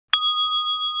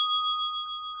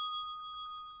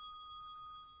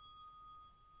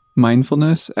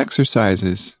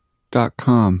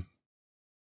mindfulnessexercises.com.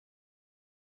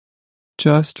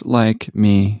 Just like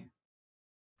me.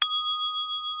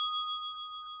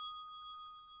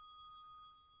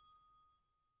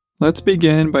 Let's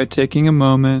begin by taking a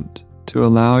moment to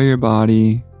allow your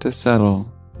body to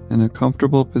settle in a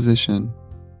comfortable position,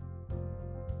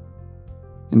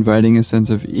 inviting a sense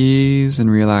of ease and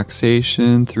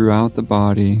relaxation throughout the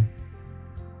body.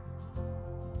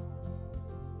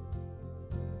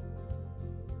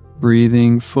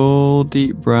 Breathing full,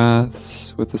 deep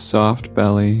breaths with a soft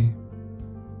belly.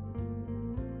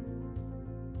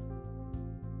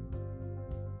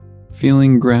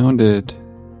 Feeling grounded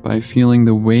by feeling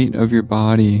the weight of your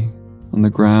body on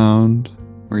the ground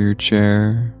or your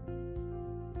chair.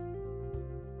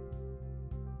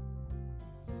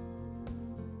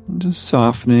 And just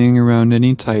softening around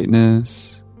any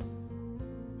tightness,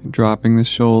 dropping the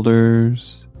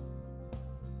shoulders,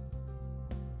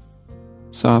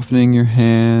 softening your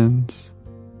hands,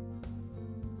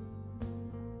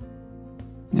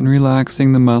 and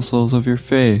relaxing the muscles of your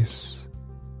face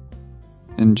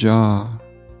and jaw.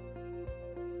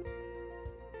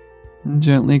 And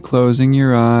gently closing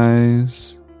your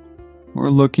eyes or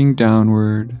looking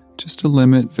downward just to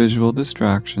limit visual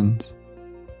distractions.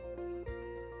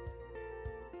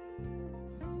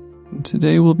 And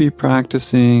today we'll be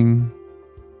practicing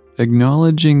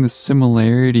acknowledging the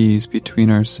similarities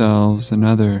between ourselves and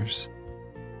others.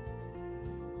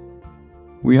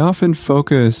 We often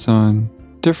focus on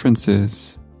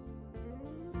differences,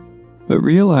 but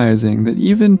realizing that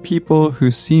even people who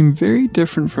seem very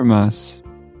different from us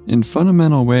in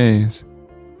fundamental ways,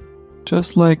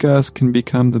 just like us, can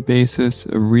become the basis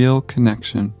of real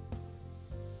connection.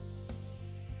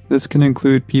 This can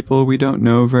include people we don't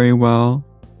know very well,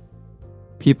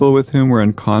 people with whom we're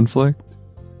in conflict,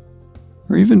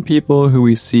 or even people who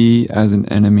we see as an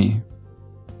enemy.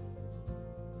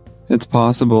 It's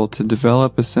possible to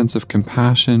develop a sense of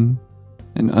compassion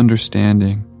and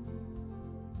understanding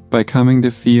by coming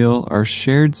to feel our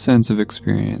shared sense of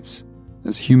experience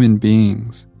as human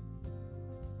beings.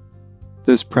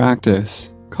 This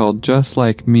practice, called Just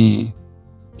Like Me,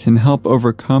 can help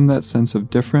overcome that sense of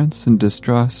difference and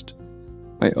distrust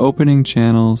by opening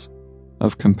channels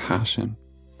of compassion.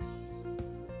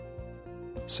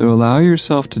 So allow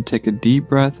yourself to take a deep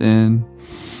breath in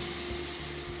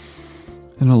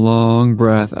and a long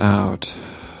breath out.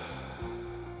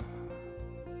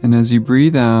 And as you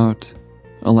breathe out,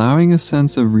 allowing a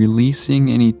sense of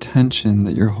releasing any tension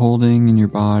that you're holding in your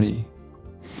body.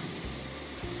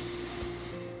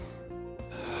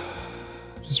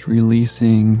 Just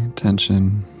releasing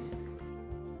tension.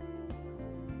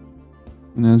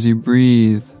 And as you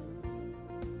breathe,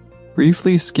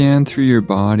 briefly scan through your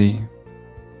body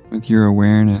with your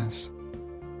awareness,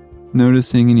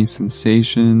 noticing any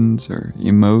sensations or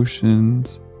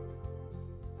emotions.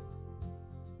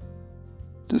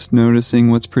 Just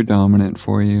noticing what's predominant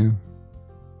for you.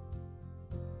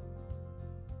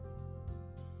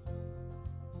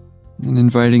 And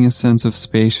inviting a sense of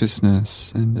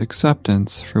spaciousness and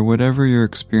acceptance for whatever you're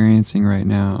experiencing right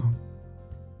now,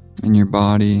 in your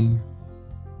body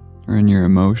or in your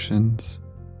emotions.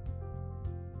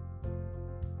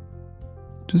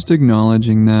 Just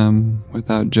acknowledging them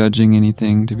without judging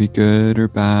anything to be good or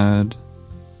bad,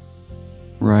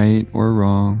 right or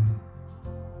wrong.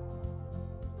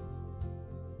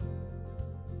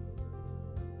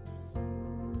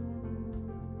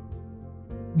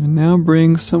 And now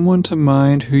bring someone to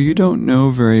mind who you don't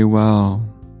know very well.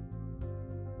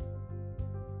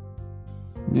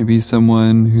 Maybe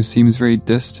someone who seems very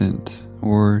distant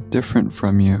or different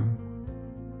from you.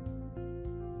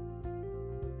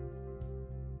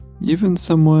 Even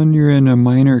someone you're in a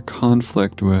minor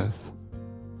conflict with.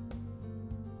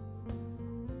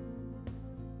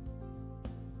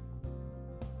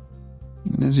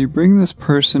 And as you bring this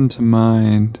person to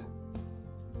mind,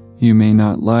 you may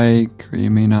not like or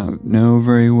you may not know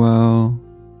very well,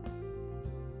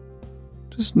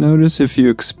 just notice if you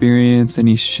experience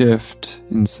any shift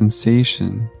in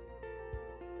sensation.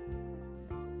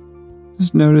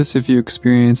 Just notice if you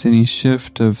experience any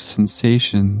shift of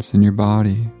sensations in your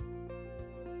body.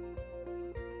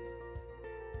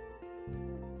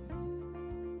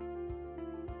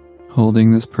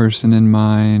 Holding this person in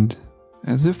mind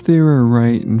as if they were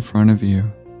right in front of you.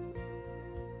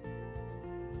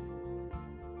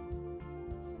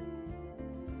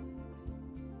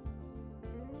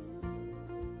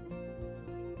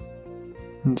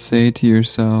 And say to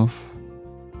yourself,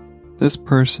 this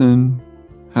person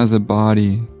has a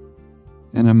body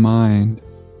and a mind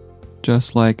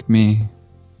just like me.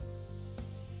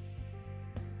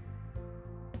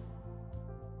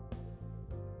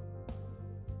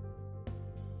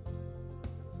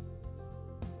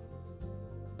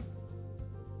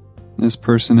 This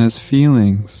person has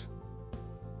feelings,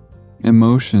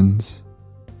 emotions,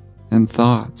 and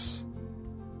thoughts,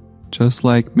 just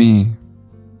like me.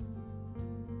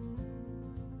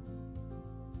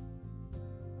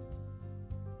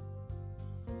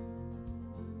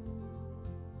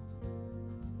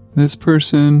 This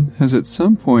person has at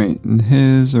some point in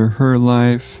his or her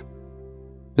life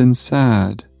been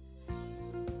sad,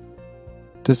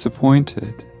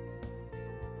 disappointed,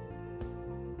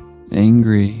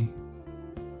 angry,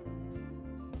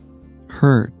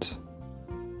 hurt,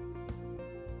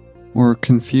 or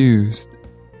confused,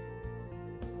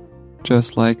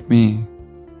 just like me.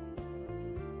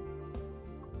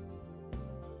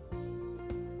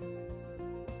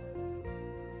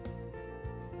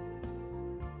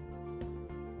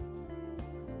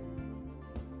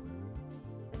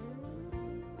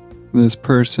 This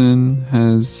person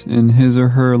has, in his or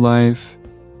her life,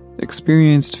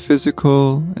 experienced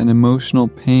physical and emotional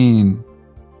pain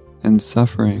and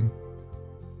suffering,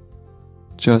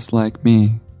 just like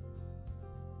me.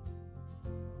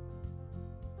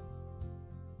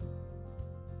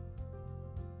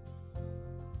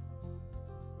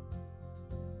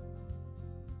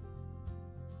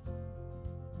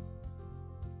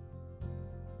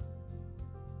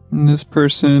 And this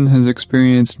person has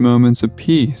experienced moments of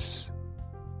peace,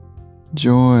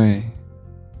 joy,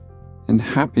 and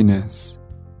happiness,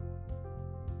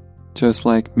 just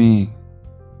like me.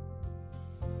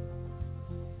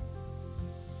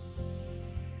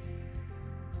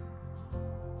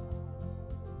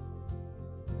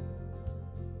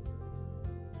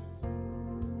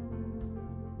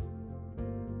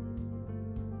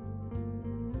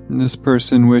 And this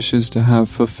person wishes to have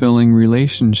fulfilling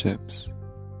relationships,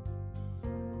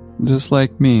 just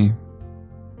like me.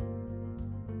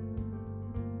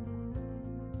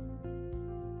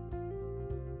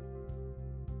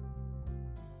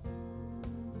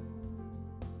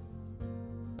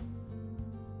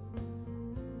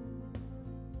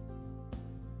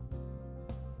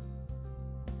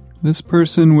 This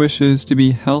person wishes to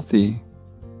be healthy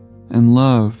and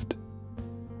loved,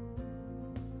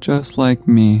 just like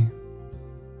me.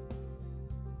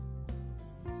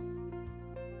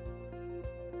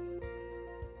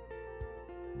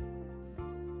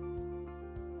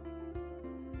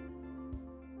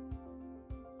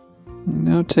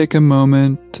 Now take a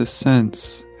moment to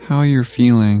sense how you're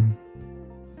feeling.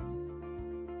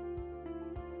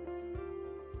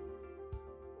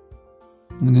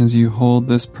 And as you hold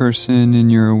this person in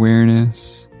your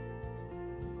awareness,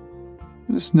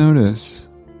 just notice,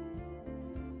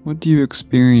 what do you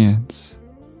experience?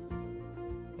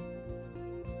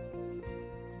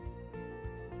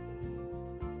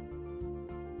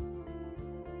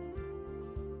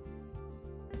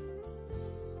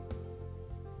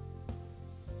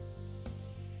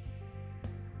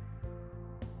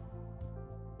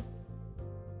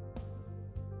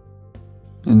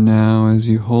 And now, as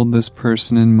you hold this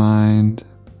person in mind,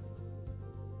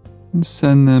 and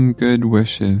send them good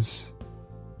wishes.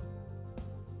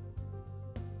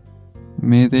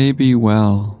 May they be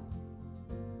well.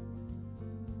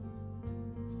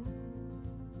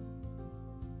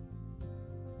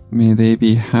 May they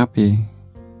be happy.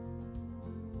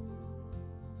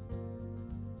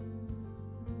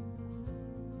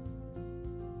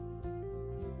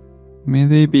 May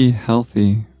they be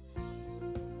healthy.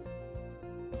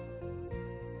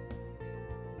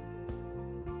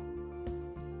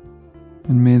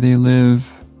 And may they live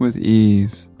with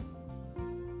ease.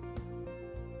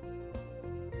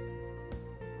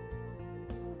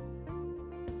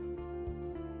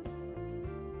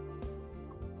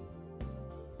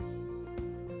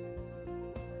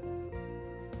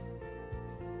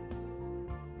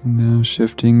 Now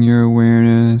shifting your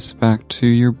awareness back to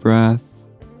your breath,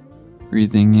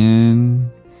 breathing in,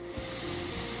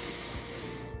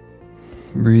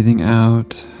 breathing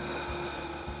out.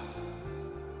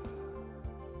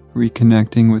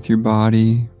 Reconnecting with your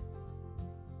body,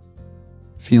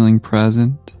 feeling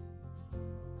present,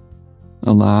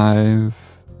 alive,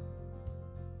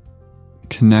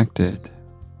 connected,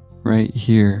 right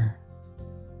here,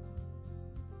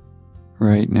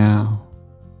 right now.